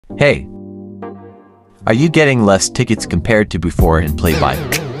Hey, are you getting less tickets compared to before in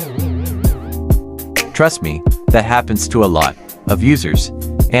PLAYBITE? Trust me, that happens to a lot of users,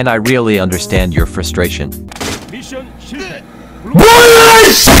 and I really understand your frustration.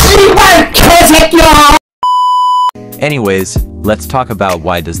 Anyways, let's talk about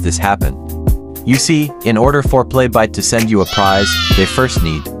why does this happen. You see, in order for PLAYBITE to send you a prize, they first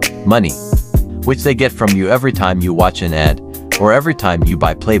need money, which they get from you every time you watch an ad, or every time you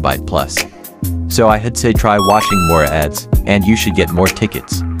buy PLAYBITE Plus. So I'd say try watching more ads, and you should get more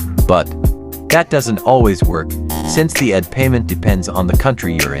tickets. But that doesn't always work, since the ad payment depends on the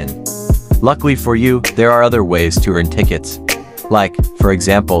country you're in. Luckily for you, there are other ways to earn tickets. Like, for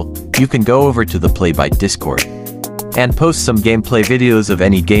example, you can go over to the PLAYBITE Discord and post some gameplay videos of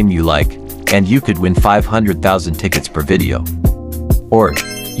any game you like, and you could win 500,000 tickets per video. Or,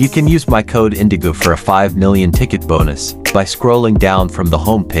 you can use my code INDIGO for a 5 million ticket bonus by scrolling down from the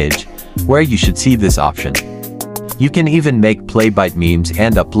home page, where you should see this option. You can even make PLAYBITE memes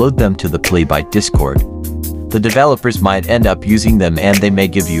and upload them to the PLAYBITE Discord. The developers might end up using them and they may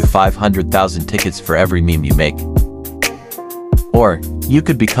give you 500,000 tickets for every meme you make. Or, you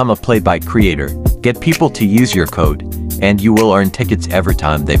could become a PLAYBITE creator, get people to use your code, and you will earn tickets every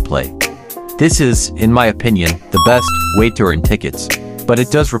time they play. This is, in my opinion, the best way to earn tickets, but it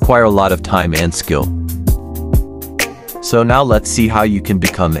does require a lot of time and skill. So now let's see how you can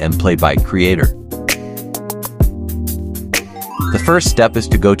become a PLAYBITE creator. The first step is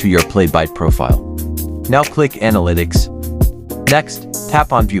to go to your PLAYBITE profile. Now click Analytics. Next,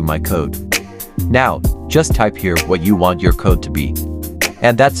 tap on View My Code. Now, just type here what you want your code to be.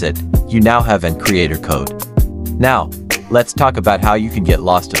 And that's it, you now have an creator code. Now, let's talk about how you can get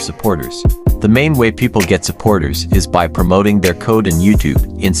lots of supporters. The main way people get supporters is by promoting their code in YouTube,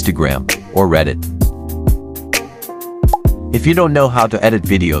 Instagram, or Reddit. If you don't know how to edit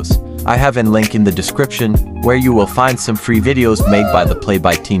videos, I have a link in the description where you will find some free videos made by the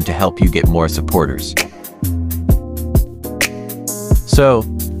PLAYBITE team to help you get more supporters. So,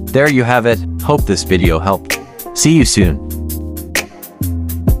 there you have it, hope this video helped. See you soon.